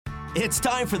It's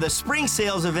time for the spring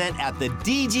sales event at the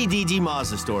DGDG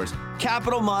Mazda stores.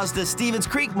 Capital Mazda, Stevens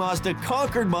Creek Mazda,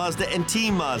 Concord Mazda, and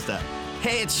Team Mazda.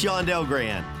 Hey, it's Shondell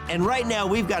Grand. And right now,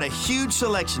 we've got a huge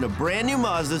selection of brand new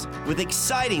Mazdas with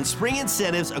exciting spring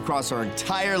incentives across our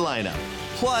entire lineup.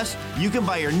 Plus, you can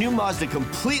buy your new Mazda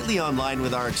completely online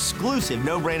with our exclusive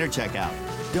no-brainer checkout.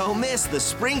 Don't miss the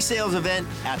spring sales event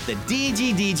at the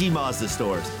DGDG Mazda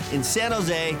stores in San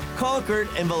Jose, Concord,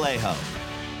 and Vallejo.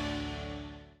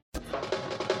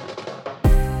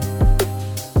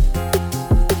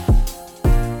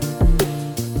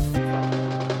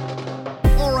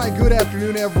 Good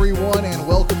afternoon, everyone, and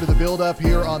welcome to the build-up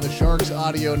here on the Sharks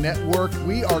Audio Network.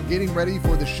 We are getting ready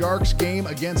for the Sharks game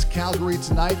against Calgary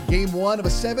tonight. Game 1 of a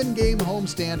 7-game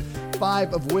homestand,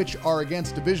 5 of which are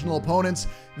against divisional opponents.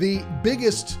 The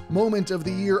biggest moment of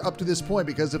the year up to this point,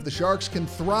 because if the Sharks can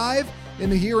thrive in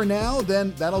the here and now,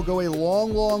 then that'll go a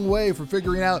long, long way for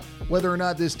figuring out whether or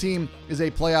not this team is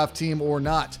a playoff team or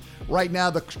not. Right now,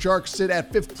 the Sharks sit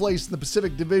at 5th place in the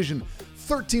Pacific Division.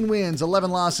 13 wins, 11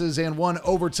 losses, and 1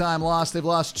 overtime loss. They've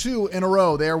lost 2 in a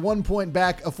row. They are 1 point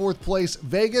back of 4th place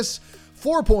Vegas,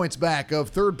 4 points back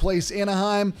of 3rd place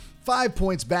Anaheim, 5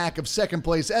 points back of 2nd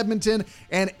place Edmonton,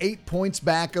 and 8 points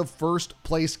back of 1st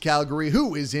place Calgary,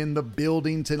 who is in the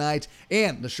building tonight.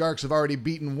 And the Sharks have already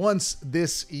beaten once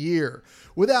this year.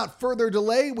 Without further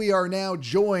delay, we are now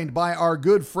joined by our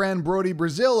good friend Brody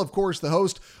Brazil, of course, the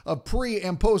host of pre-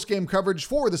 and post-game coverage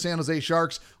for the San Jose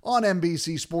Sharks on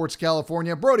NBC Sports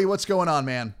California. Brody, what's going on,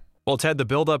 man? Well, Ted, the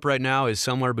buildup right now is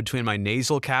somewhere between my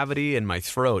nasal cavity and my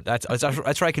throat. That's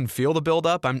where I can feel the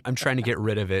buildup. I'm trying to get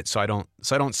rid of it so I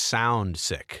don't sound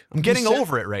sick. I'm getting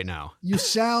over it right now. You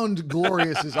sound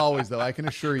glorious as always, though, I can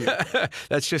assure you.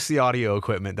 That's just the audio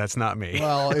equipment. That's not me.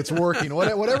 Well, it's working.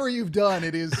 Whatever you've done,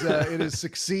 it is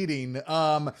succeeding.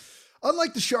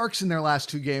 Unlike the Sharks in their last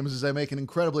 2 games, as I make an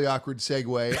incredibly awkward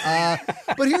segue.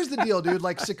 But here's the deal, dude.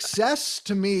 Like, success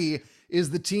to me is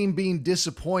the team being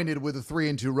disappointed with a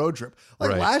 3-2 road trip.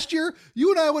 Like last year, you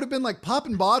and I would have been like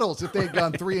popping bottles if they had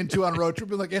gone 3-2 on a road trip.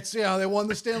 Been like, it's they won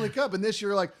the Stanley Cup. And this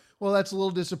year, like, well, that's a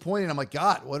little disappointing. I'm like,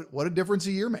 God, what a difference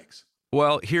a year makes.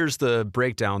 Well, here's the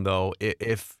breakdown, though.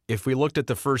 If we looked at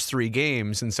the first 3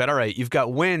 games and said, all right, you've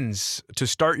got wins to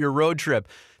start your road trip,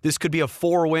 this could be a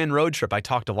 4-win road trip. I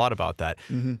talked a lot about that.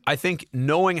 Mm-hmm. I think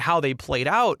knowing how they played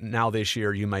out now this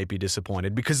year, you might be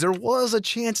disappointed because there was a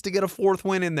chance to get a 4th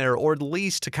win in there, or at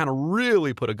least to kind of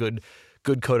really put a good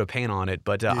coat of paint on it.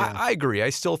 But I agree. I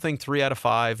still think 3 out of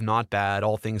 5, not bad,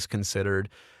 all things considered.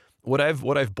 What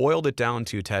I've boiled it down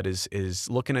to, Ted, is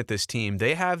looking at this team.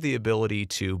 They have the ability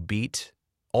to beat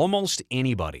almost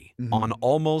anybody on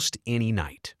almost any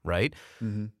night, right?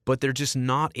 Mm-hmm. But they're just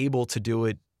not able to do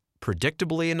it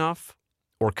predictably enough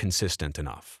or consistent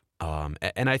enough.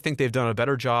 And I think they've done a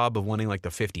better job of winning like the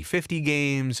 50-50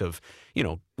 games, of,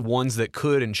 ones that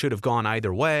could and should have gone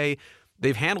either way.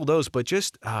 They've handled those, but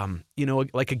just,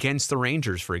 like against the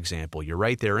Rangers, for example, you're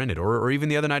right there in it, or even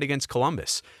the other night against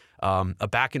Columbus. A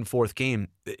back and forth game,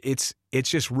 it's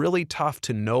just really tough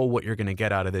to know what you're going to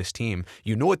get out of this team.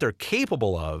 You know what they're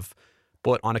capable of,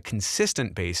 but on a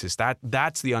consistent basis,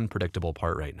 that's the unpredictable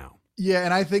part right now. Yeah,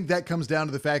 and I think that comes down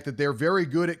to the fact that they're very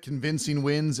good at convincing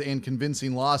wins and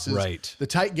convincing losses. Right. The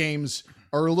tight games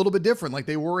are a little bit different. Like,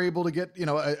 they were able to get,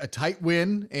 a tight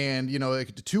win and,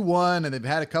 like 2-1, and they've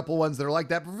had a couple ones that are like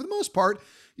that. But for the most part,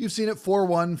 you've seen it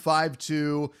 4-1,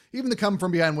 5-2, even the come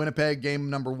from behind Winnipeg game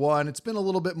number 1. It's been a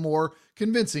little bit more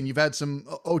convincing. You've had some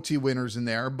OT winners in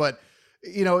there, but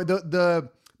the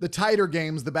tighter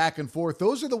games, the back and forth,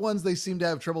 those are the ones they seem to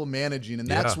have trouble managing. And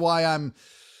that's why I'm,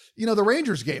 the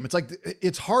Rangers game, it's like,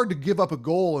 it's hard to give up a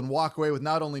goal and walk away with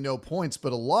not only no points,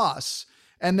 but a loss.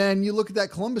 And then you look at that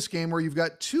Columbus game where you've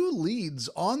got 2 leads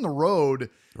on the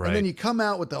road, and then you come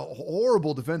out with the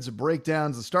horrible defensive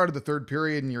breakdowns, the start of the 3rd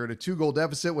period, and you're at a 2-goal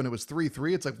deficit when it was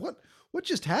 3-3. It's like, what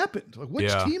just happened? Like,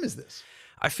 which team is this?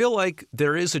 I feel like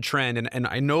there is a trend, and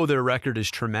I know their record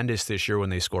is tremendous this year when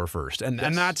they score first. And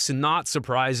that's not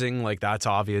surprising. Like, that's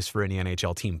obvious for any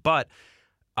NHL team. But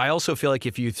I also feel like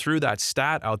if you threw that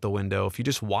stat out the window, if you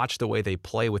just watch the way they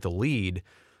play with a lead,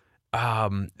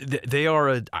 they are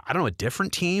a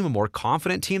different team, a more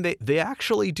confident team. They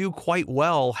actually do quite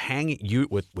well hanging you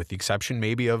with the exception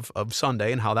maybe of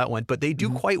Sunday and how that went, but they do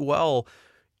quite well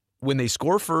when they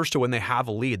score first or when they have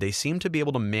a lead. They seem to be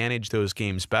able to manage those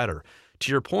games better.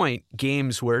 To your point,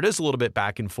 games where it is a little bit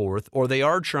back and forth, or they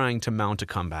are trying to mount a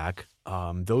comeback,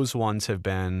 those ones have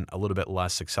been a little bit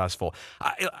less successful.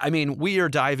 I mean, we are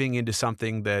diving into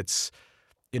something that's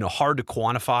hard to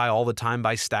quantify all the time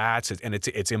by stats, and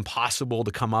it's impossible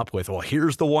to come up with, well,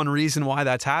 here's the one reason why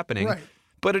that's happening. Right.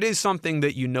 But it is something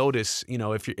that you notice,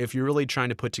 if you're really trying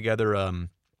to put together,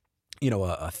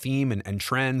 a theme and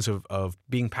trends of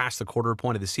being past the quarter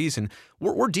point of the season,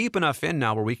 we're deep enough in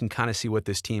now where we can kind of see what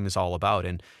this team is all about.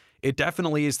 And it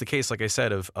definitely is the case, like I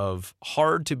said, of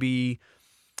hard to be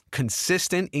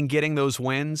consistent in getting those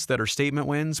wins that are statement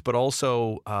wins, but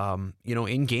also,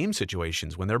 in game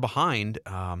situations when they're behind,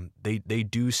 they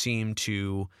do seem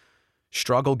to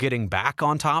struggle getting back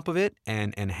on top of it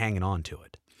and hanging on to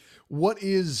it. What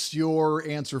is your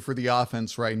answer for the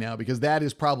offense right now? Because that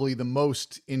is probably the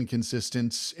most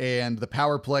inconsistent, and the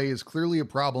power play is clearly a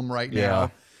problem right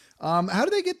now. How do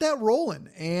they get that rolling?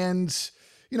 And,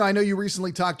 I know you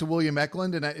recently talked to William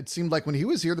Eklund, and it seemed like when he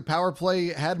was here, the power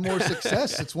play had more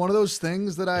success. It's one of those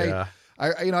things that I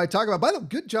talk about. By the way,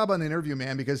 good job on the interview,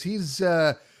 man, because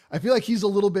I feel like he's a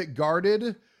little bit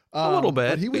guarded. A little bit.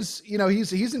 But he was,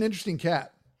 he's an interesting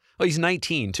cat. Well, he's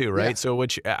 19 too, right? Yeah. So,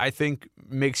 which I think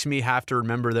makes me have to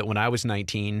remember that when I was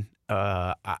 19,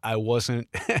 I wasn't,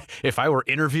 if I were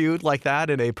interviewed like that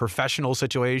in a professional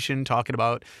situation, talking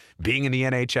about being in the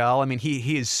NHL, I mean,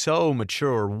 he is so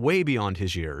mature, way beyond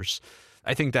his years.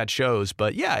 I think that shows.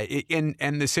 But yeah,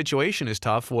 and the situation is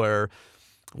tough where it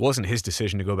wasn't his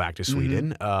decision to go back to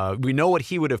Sweden. We know what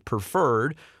he would have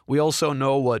preferred. We also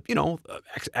know what,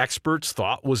 experts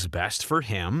thought was best for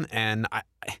him. And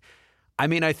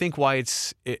I think why I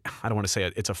don't want to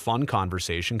say it's a fun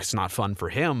conversation because it's not fun for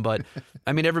him, but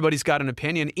everybody's got an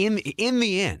opinion. In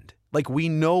the end, like, we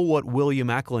know what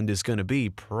William Eklund is going to be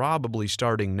probably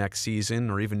starting next season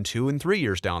or even 2 and 3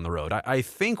 years down the road. I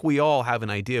think we all have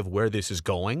an idea of where this is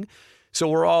going. So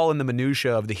we're all in the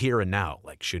minutia of the here and now.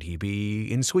 Like, should he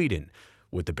be in Sweden?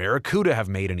 Would the Barracuda have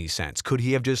made any sense? Could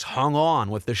he have just hung on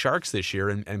with the Sharks this year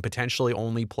and potentially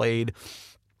only played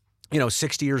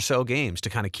 60 or so games to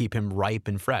kind of keep him ripe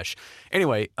and fresh?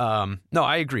 Anyway, no,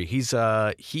 I agree. He's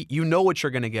you know what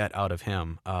you're going to get out of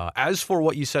him. As for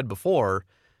what you said before,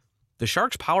 the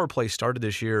Sharks power play started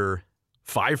this year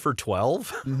 5 for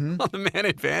 12 on the man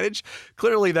advantage.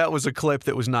 Clearly that was a clip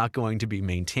that was not going to be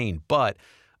maintained, but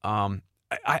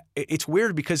it's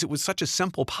weird because it was such a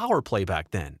simple power play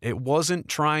back then. It wasn't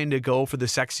trying to go for the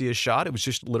sexiest shot. It was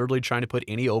just literally trying to put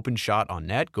any open shot on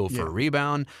net, go for a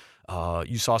rebound.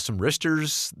 You saw some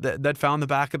wristers that found the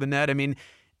back of the net.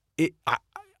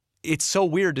 It's so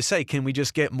weird to say, can we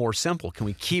just get more simple? Can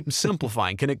we keep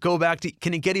simplifying? Can it go back to,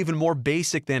 can it get even more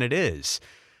basic than it is?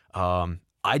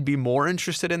 I'd be more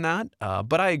interested in that,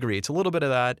 but I agree. It's a little bit of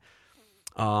that.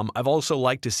 I've also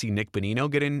liked to see Nick Bonino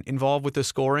get involved with the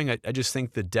scoring. I just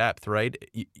think the depth, right?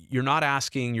 You're not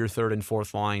asking your third and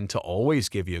fourth line to always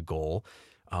give you a goal,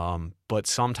 but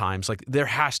sometimes, like, there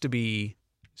has to be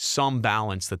some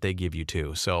balance that they give you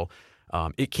too. So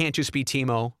it can't just be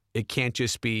Timo. It can't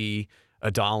just be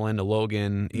a Dahlin, a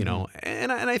Logan,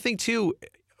 and I think too,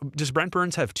 does Brent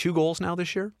Burns have 2 goals now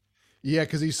this year? Yeah,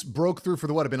 because he's broke through for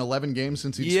have been 11 games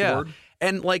since he scored.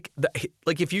 And like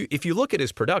if you look at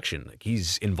his production, like,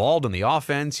 he's involved in the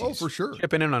offense. He's for sure,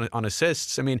 chipping in on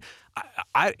assists.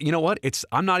 I you know what?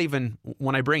 I'm not even,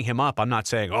 when I bring him up, I'm not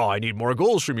saying, I need more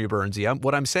goals from you, Burnsy.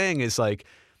 What I'm saying is, like,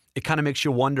 it kind of makes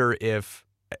you wonder if,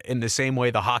 in the same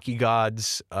way the hockey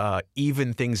gods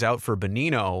even things out for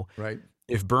Bonino, right?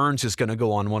 If Burns is going to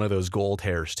go on one of those goal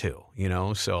tears too,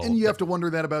 so. And you have to wonder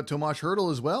that about Tomas Hertl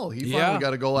as well. He finally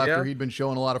got a goal after he'd been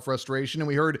showing a lot of frustration. And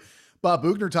we heard Bob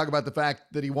Boughner talk about the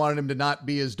fact that he wanted him to not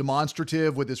be as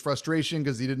demonstrative with his frustration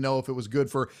because he didn't know if it was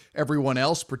good for everyone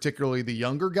else, particularly the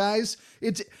younger guys.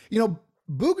 It's,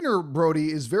 Boughner,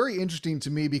 Brody, is very interesting to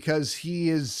me because he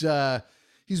is,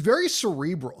 he's very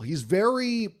cerebral. He's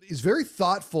very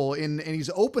thoughtful and he's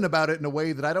open about it in a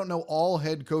way that I don't know all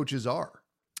head coaches are.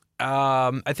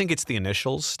 I think it's the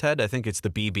initials, Ted. I think it's the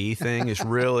BB thing. Is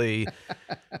really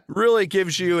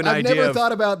gives you an idea. I've never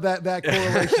thought about that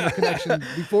correlation or connection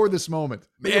before this moment.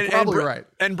 You're probably right.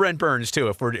 And Brent Burns too,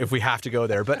 if we have to go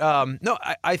there. But no,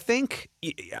 I think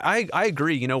I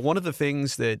agree. One of the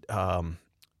things that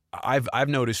I've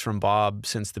noticed from Bob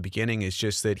since the beginning is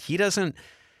just that he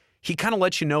kind of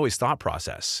lets you know his thought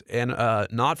process. And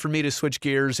not for me to switch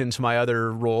gears into my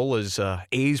other role as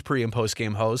A's pre and post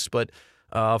game host, but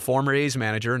former A's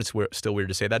manager, and it's still weird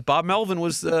to say that, Bob Melvin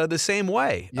was the same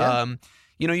way. Yeah.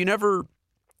 You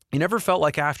never felt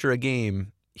like after a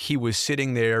game he was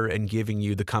sitting there and giving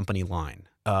you the company line.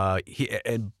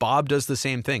 And Bob does the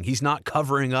same thing. He's not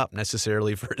covering up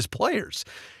necessarily for his players.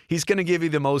 He's going to give you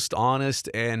the most honest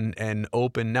and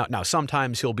open. Now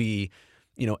sometimes he'll be,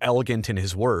 elegant in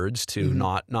his words to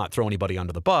not throw anybody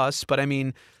under the bus. But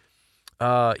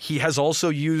He has also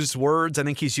used words. I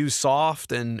think he's used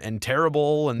soft and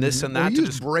terrible and this and that. He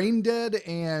used brain dead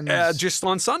and just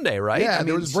on Sunday, right? Yeah,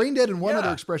 there was brain dead and one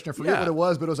other expression. I forget what it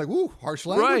was, but it was like, "Ooh, harsh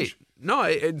language." Right. No,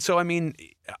 and so I mean,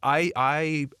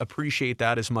 I appreciate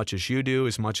that as much as you do,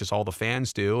 as much as all the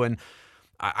fans do, and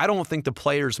I don't think the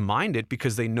players mind it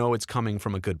because they know it's coming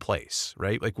from a good place,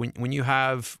 right? Like when you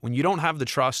don't have the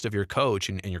trust of your coach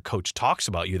and your coach talks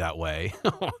about you that way,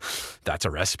 that's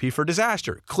a recipe for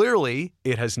disaster. Clearly,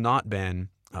 it has not been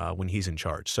when he's in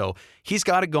charge. So he's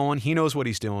got it going. He knows what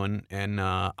he's doing, and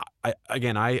I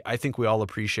think we all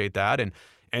appreciate that.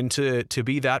 And to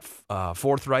be that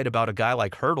forthright about a guy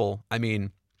like Hertl, I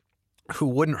mean, who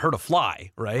wouldn't hurt a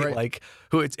fly, right? Like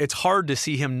who it's hard to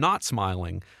see him not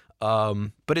smiling.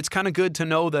 But it's kind of good to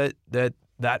know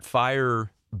that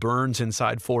fire burns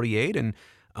inside 48, and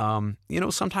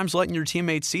sometimes letting your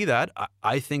teammates see that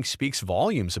I think speaks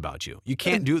volumes about you. You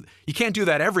can't do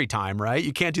that every time, right?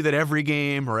 You can't do that every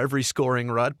game or every scoring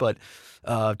rut, but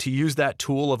to use that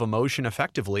tool of emotion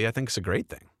effectively, I think is a great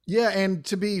thing. Yeah, and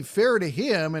to be fair to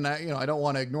him, and I don't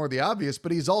want to ignore the obvious,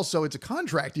 but it's a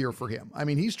contract year for him. I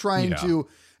mean, he's trying to.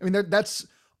 I mean, that's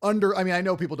under. I mean, I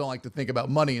know people don't like to think about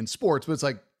money in sports, but it's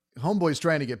like, homeboy's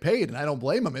trying to get paid, and I don't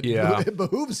blame him. It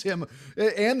behooves him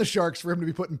and the Sharks for him to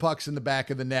be putting pucks in the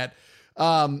back of the net.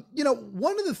 One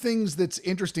of the things that's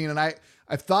interesting, and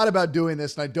I've thought about doing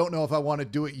this, and I don't know if I want to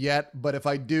do it yet, but if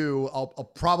I do,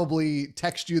 I'll probably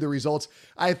text you the results.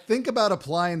 I think about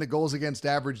applying the goals against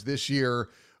average this year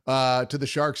to the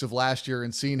Sharks of last year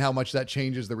and seeing how much that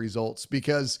changes the results,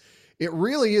 because it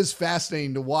really is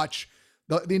fascinating to watch.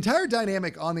 The entire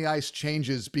dynamic on the ice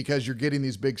changes because you're getting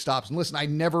these big stops. And listen, I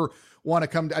never want to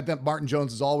come. I think Martin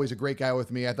Jones is always a great guy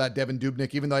with me. I thought Devin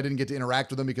Dubnyk, even though I didn't get to interact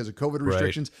with him because of COVID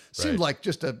restrictions, seemed like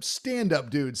just a stand-up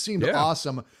dude. Seemed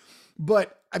awesome.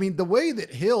 But I mean, the way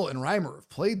that Hill and Reimer have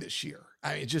played this year,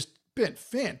 I mean, it's just been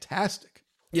fantastic.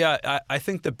 Yeah, I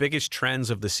think the biggest trends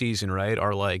of the season, right,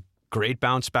 are like great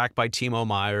bounce back by Timo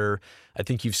Meier. I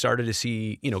think you've started to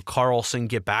see, Karlsson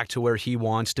get back to where he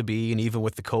wants to be. And even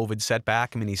with the COVID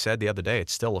setback, I mean, he said the other day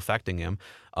it's still affecting him.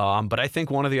 But I think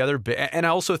one of the other, and I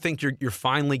also think you're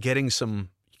finally getting some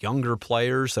younger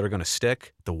players that are going to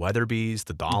stick, the Weatherbys,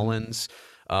 the Dollins.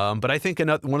 But I think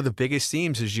one of the biggest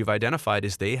themes, as you've identified,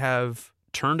 is they have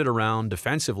turned it around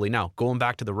defensively. Now, going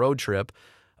back to the road trip,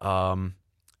 the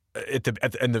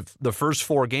first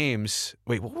four games.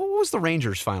 Wait, what was the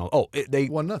Rangers' final? Oh, they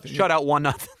 1-0. Shut out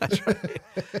 1-0. That's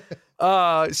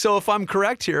right. So if I'm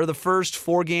correct here, the first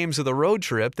four games of the road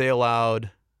trip, they allowed,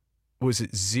 was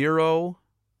it 0,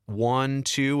 1,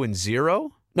 2, and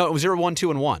 0? No, it was 0, 1,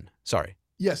 2, and 1. Sorry.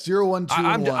 Yes, 0, 1, 2,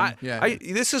 and 1.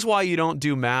 This is why you don't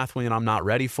do math when I'm not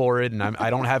ready for it, and I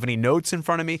don't have any notes in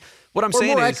front of me. What I'm saying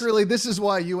is, more accurately, this is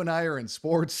why you and I are in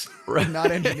sports,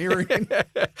 not engineering.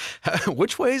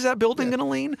 Which way is that building going to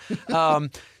lean?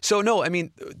 So no, I mean,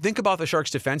 think about the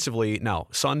Sharks defensively. Now,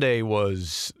 Sunday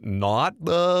was not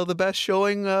the best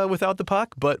showing without the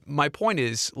puck, but my point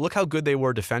is, look how good they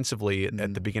were defensively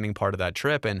at the beginning part of that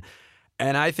trip, and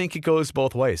I think it goes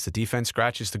both ways. The defense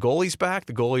scratches the goalie's back.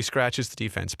 The goalie scratches the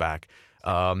defense back.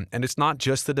 And it's not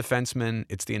just the defensemen.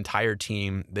 It's the entire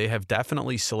team. They have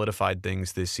definitely solidified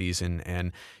things this season.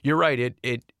 And you're right.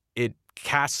 It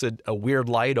casts a weird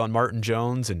light on Martin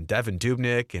Jones and Devin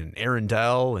Dubnyk and Aaron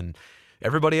Dell and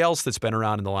everybody else that's been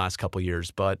around in the last couple of years.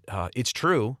 But it's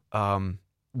true. The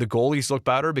goalies look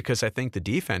better because I think the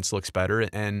defense looks better.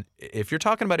 And if you're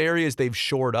talking about areas they've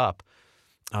shored up,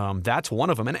 that's one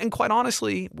of them. And quite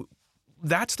honestly,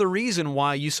 that's the reason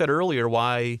why you said earlier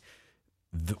why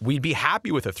we'd be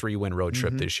happy with a 3-win road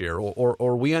trip this year,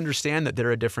 or we understand that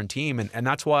they're a different team. And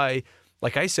that's why,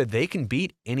 like I said, they can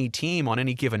beat any team on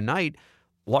any given night,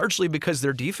 largely because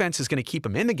their defense is going to keep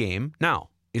them in the game. Now,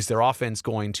 is their offense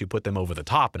going to put them over the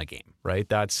top in a game, right?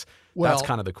 That's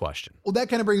kind of the question. Well, that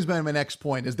kind of brings me to my next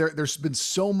point, is there's been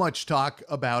so much talk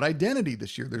about identity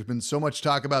this year. There's been so much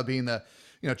talk about being the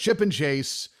chip and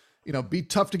chase, be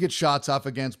tough to get shots off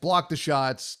against, block the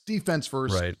shots, defense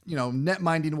first, right. Net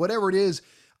minding, whatever it is.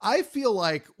 I feel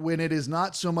like when it is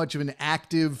not so much of an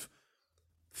active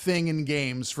thing in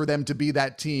games for them to be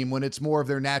that team, when it's more of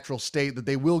their natural state, that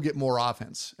they will get more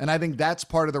offense. And I think that's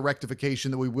part of the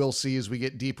rectification that we will see as we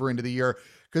get deeper into the year.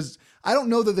 Because I don't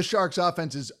know that the Sharks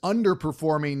offense is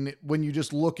underperforming when you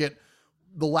just look at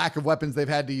the lack of weapons they've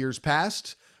had to years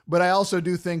past. But I also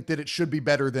do think that it should be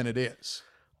better than it is.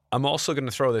 I'm also going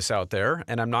to throw this out there,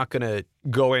 and I'm not going to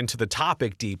go into the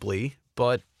topic deeply,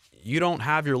 but you don't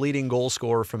have your leading goal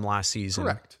scorer from last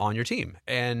season on your team.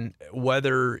 And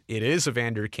whether it is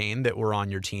Evander Kane that were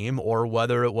on your team, or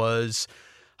whether it was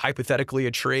hypothetically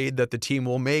a trade that the team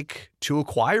will make to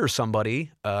acquire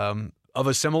somebody of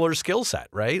a similar skill set,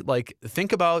 right? Like,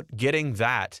 think about getting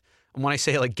that. And when I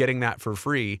say like getting that for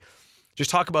free,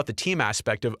 just talk about the team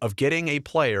aspect of getting a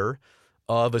player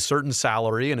of a certain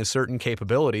salary and a certain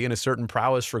capability and a certain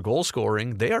prowess for goal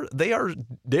scoring. They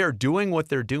are doing what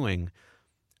they're doing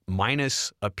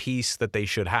minus a piece that they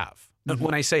should have. Mm-hmm.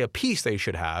 When I say a piece they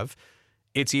should have,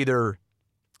 it's either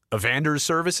Evander's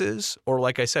services or,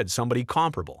 like I said, somebody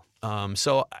comparable.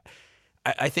 So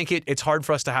I think it's hard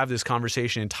for us to have this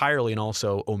conversation entirely and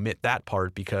also omit that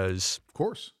part because, of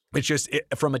course, it's just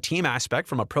from a team aspect,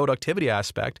 from a productivity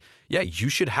aspect, yeah, you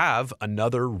should have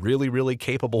another really, really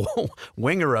capable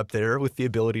winger up there with the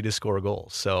ability to score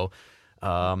goals. So,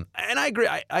 and I agree.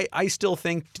 I still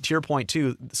think, to your point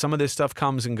too, some of this stuff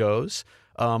comes and goes.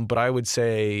 But I would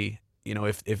say,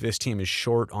 if this team is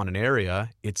short on an area,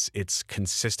 it's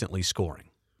consistently scoring.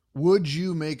 Would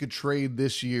you make a trade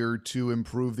this year to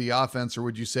improve the offense, or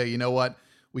would you say, you know what,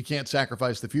 we can't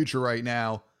sacrifice the future right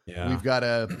now? Yeah. We've got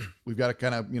to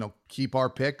kind of, keep our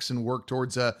picks and work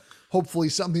towards hopefully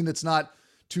something that's not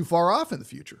too far off in the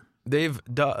future.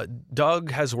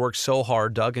 Doug has worked so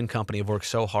hard. Doug and company have worked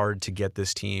so hard to get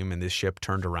this team and this ship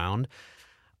turned around.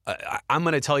 I'm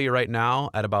going to tell you right now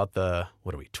at about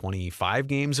 25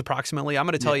 games approximately. I'm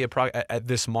going to tell you at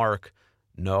this mark,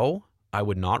 no, I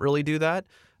would not really do that.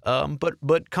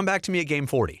 But come back to me at game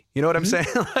 40. You know what I'm saying?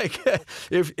 Like,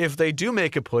 if they do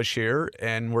make a push here,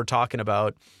 and we're talking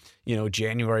about,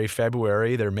 January,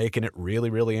 February, they're making it really,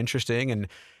 really interesting. And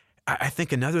I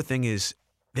think another thing is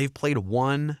they've played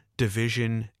one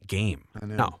division game.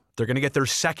 Now, they're going to get their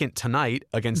second tonight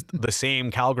against the same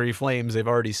Calgary Flames they've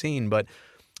already seen. But,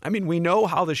 I mean, we know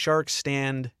how the Sharks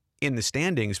stand in the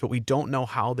standings, but we don't know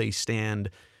how they stand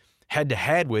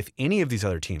head-to-head with any of these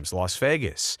other teams. Las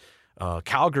Vegas,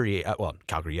 Calgary,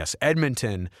 yes,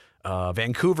 Edmonton,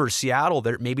 Vancouver, Seattle.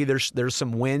 Maybe there's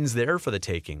some wins there for the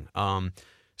taking.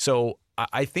 So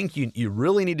I think you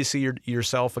really need to see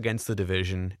yourself against the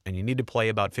division, and you need to play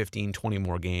about 15, 20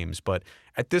 more games. But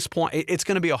at this point, it's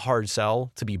going to be a hard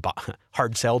sell to be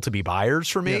buyers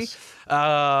for me. Yes.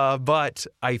 But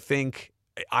I think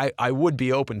I would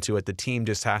be open to it. The team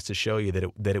just has to show you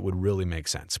that it would really make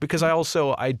sense, because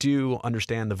I do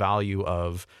understand the value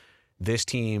of this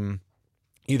team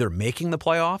either making the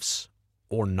playoffs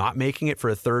or not making it for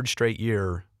a third straight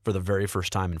year for the very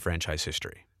first time in franchise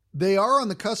history. They are on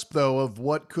the cusp, though, of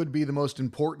what could be the most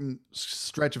important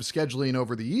stretch of scheduling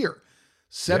over the year.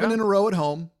 7 in a row at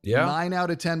home, 9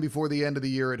 out of 10 before the end of the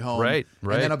year at home. Right.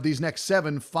 And then of these next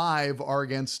 7, 5 are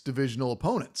against divisional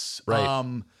opponents. Right.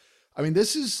 I mean,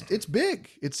 it's big.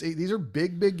 These are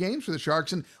big games for the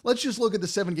Sharks. And let's just look at the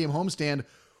 7-game homestand.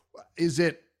 Is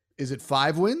it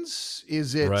 5 wins?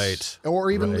 Is it right?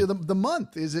 Or even the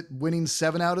month? Is it winning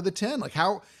 7 out of the 10? Like,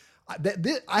 how?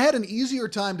 I had an easier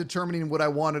time determining what I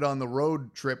wanted on the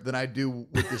road trip than I do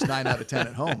with this 9 out of 10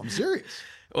 at home. I'm serious.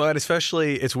 Well, and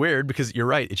especially, it's weird because you're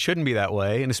right. It shouldn't be that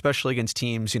way. And especially against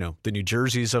teams, the New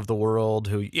Jerseys of the world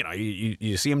who,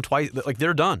 you see them twice, like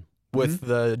they're done with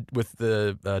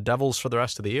the Devils for the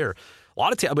rest of the year. A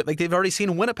lot of teams, but like they've already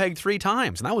seen Winnipeg 3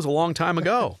 times, and that was a long time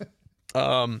ago.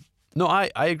 No, I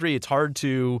agree. It's hard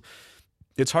to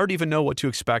even know what to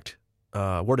expect,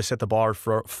 where to set the bar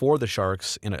for the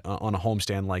Sharks on a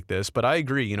homestand like this. But I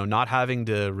agree, not having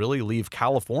to really leave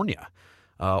California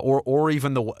or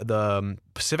even the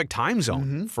Pacific time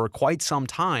zone for quite some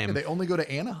time. Yeah, they only go to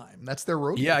Anaheim. That's their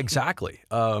road. Yeah, exactly.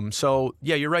 So,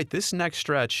 yeah, you're right. This next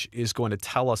stretch is going to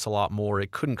tell us a lot more.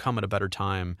 It couldn't come at a better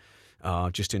time,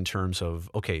 just in terms of,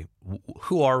 okay,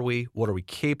 who are we? What are we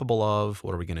capable of?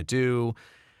 What are we going to do?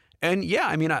 And, yeah,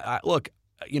 I mean, I look,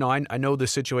 I know the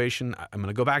situation. I'm going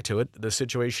to go back to it. The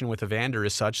situation with Evander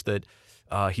is such that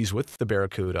he's with the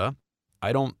Barracuda.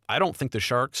 I don't think the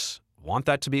Sharks want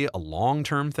that to be a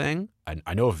long-term thing.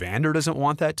 I know Evander doesn't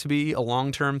want that to be a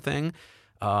long-term thing.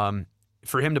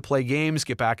 For him to play games,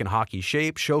 get back in hockey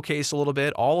shape, showcase a little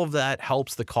bit, all of that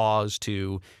helps the cause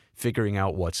to figuring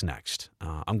out what's next.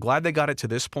 I'm glad they got it to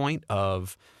this point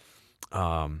of,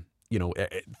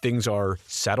 things are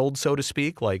settled, so to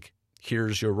speak. Like,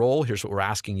 here's your role. Here's what we're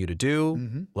asking you to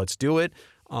do. Let's do it.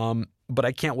 But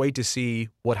I can't wait to see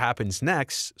what happens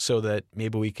next so that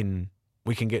maybe we can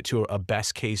get to a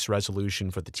best case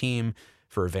resolution for the team,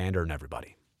 for Evander and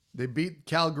everybody. They beat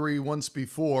Calgary once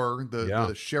before, the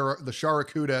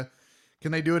Sharkacuda.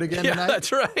 Can they do it again tonight?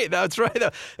 That's right.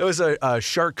 It was a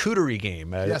charcuterie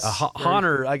game. Yes,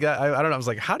 Honor. I don't know. I was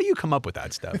like, how do you come up with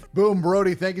that stuff? Boom,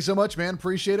 Brody. Thank you so much, man.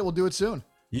 Appreciate it. We'll do it soon.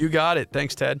 You got it.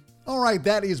 Thanks, Ted. All right,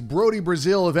 that is Brody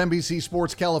Brazil of NBC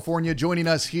Sports California joining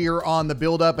us here on the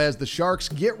build-up as the Sharks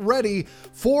get ready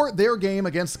for their game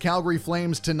against the Calgary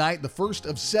Flames tonight, the first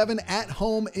of 7 at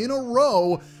home in a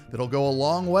row. That'll go a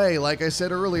long way, like I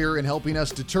said earlier, in helping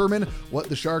us determine what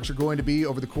the Sharks are going to be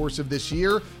over the course of this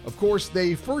year. Of course,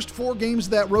 the first 4 games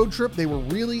of that road trip, they were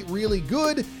really, really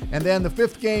good. And then the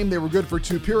 5th game, they were good for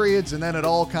 2 periods, and then it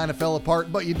all kind of fell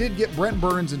apart. But you did get Brent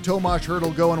Burns and Tomas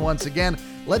Hertl going once again.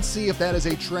 Let's see if that is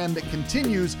a trend that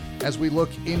continues as we look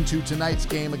into tonight's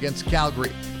game against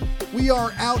Calgary. We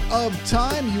are out of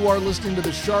time. You are listening to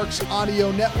the Sharks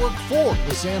Audio Network for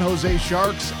the San Jose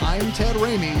Sharks. I'm Ted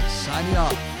Ramey, signing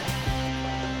off.